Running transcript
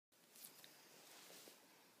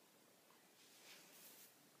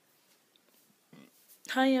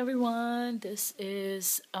Hi everyone, this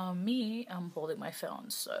is me. I'm holding my phone,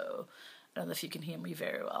 so I don't know if you can hear me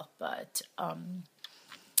very well, but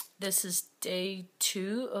this is day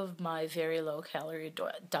 2 of my very low calorie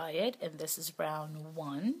diet, and this is round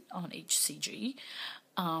 1 on HCG.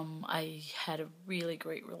 I had a really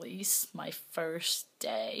great release. My first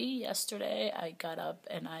day yesterday, I got up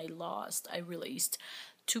and I released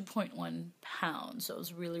 2.1 pounds. So I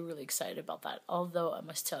was really, really excited about that. Although I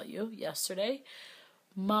must tell you, yesterday,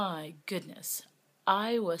 my goodness,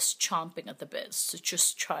 I was chomping at the bits to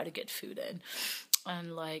just try to get food in.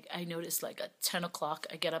 And I noticed at 10 o'clock,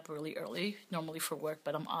 I get up really early, normally for work,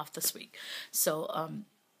 but I'm off this week. So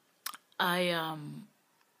I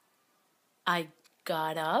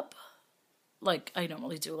got up like I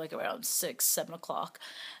normally do, around 6-7 o'clock,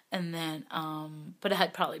 and then but I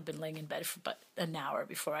had probably been laying in bed for about an hour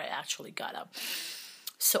before I actually got up.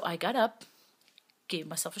 So I got up, gave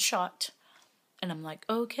myself a shot, and I'm like,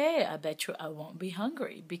 okay, I bet you I won't be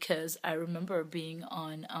hungry, because I remember being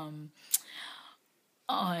on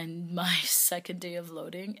my second day of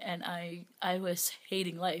loading, and I was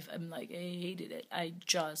hating life. I hated it. I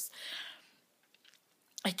just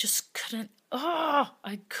couldn't.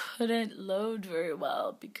 I couldn't load very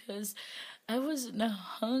well because I wasn't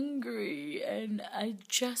hungry, and I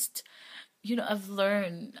just, I've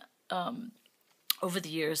learned over the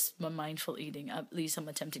years, my mindful eating, at least I'm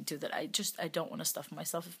attempting to, that I don't want to stuff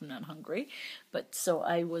myself if I'm not hungry. But so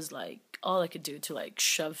I was all I could do to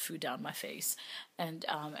shove food down my face, and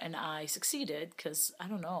I succeeded, because I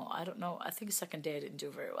don't know, I think the second day I didn't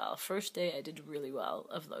do very well. First day I did really well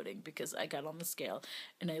of loading, because I got on the scale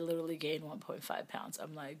and I literally gained 1.5 pounds.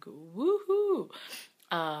 I'm like, woohoo.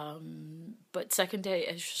 But second day,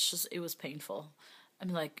 it was painful.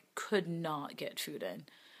 Could not get food in.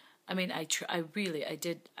 I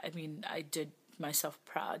did myself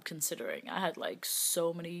proud, considering I had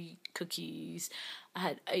so many cookies, I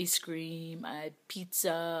had ice cream, I had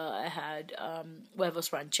pizza, I had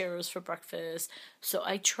huevos rancheros for breakfast. So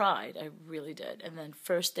I tried, I really did. And then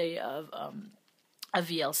first day of a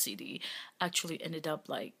VLCD, actually ended up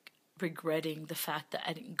regretting the fact that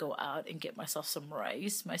I didn't go out and get myself some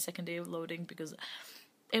rice my second day of loading, because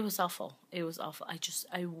it was awful. It was awful.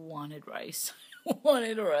 I wanted rice.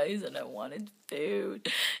 Wanted rice, and I wanted food.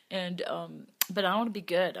 And but I want to be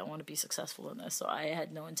good. I want to be successful in this. So I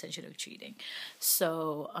had no intention of cheating.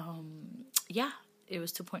 So yeah, it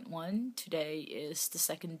was 2.1. Today is the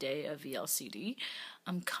second day of VLCD.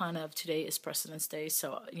 Today is President's Day,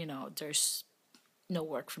 so there's no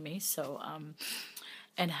work for me. So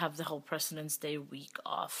and have the whole President's Day week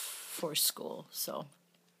off for school. So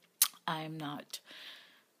I'm not.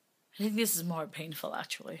 I think this is more painful,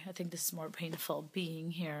 actually. I think this is more painful, being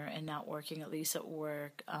here and not working, at least at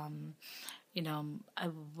work. I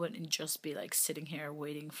wouldn't just be sitting here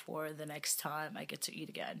waiting for the next time I get to eat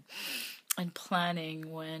again, and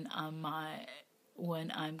planning when I'm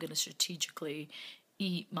gonna strategically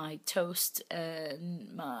eat my toast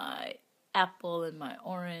and my apple and my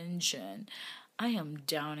orange, and I am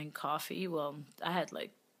down in coffee. Well, I had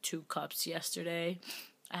 2 cups yesterday.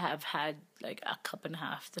 I have had a cup and a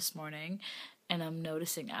half this morning, and I'm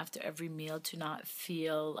noticing after every meal to not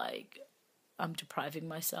feel like I'm depriving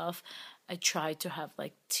myself. I try to have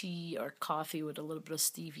tea or coffee with a little bit of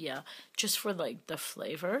stevia, just for the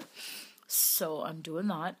flavor. So I'm doing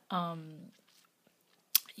that. Not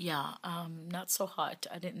so hot.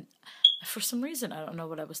 For some reason, I don't know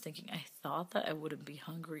what I was thinking. I thought that I wouldn't be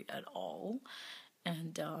hungry at all,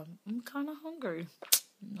 and I'm kind of hungry.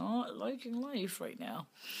 Not liking life right now,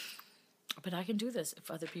 but I can do this.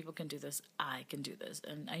 If other people can do this, I can do this.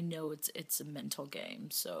 And I know it's a mental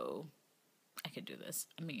game, so I can do this.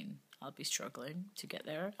 I'll be struggling to get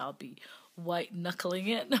there. I'll be white knuckling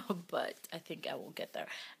it, but I think I will get there.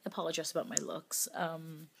 I apologize about my looks. I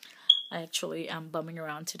actually am bumming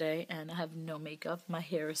around today, and I have no makeup. My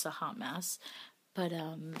hair is a hot mess, but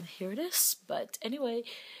here it is. But anyway,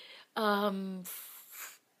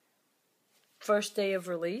 first day of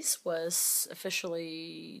release was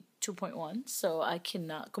officially 2.1, so I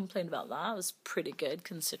cannot complain about that. It was pretty good,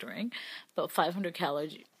 considering. But 500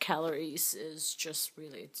 calories is just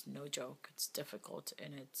really, it's no joke. It's difficult,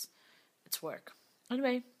 and it's work.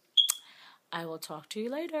 Anyway, I will talk to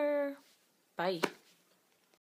you later. Bye.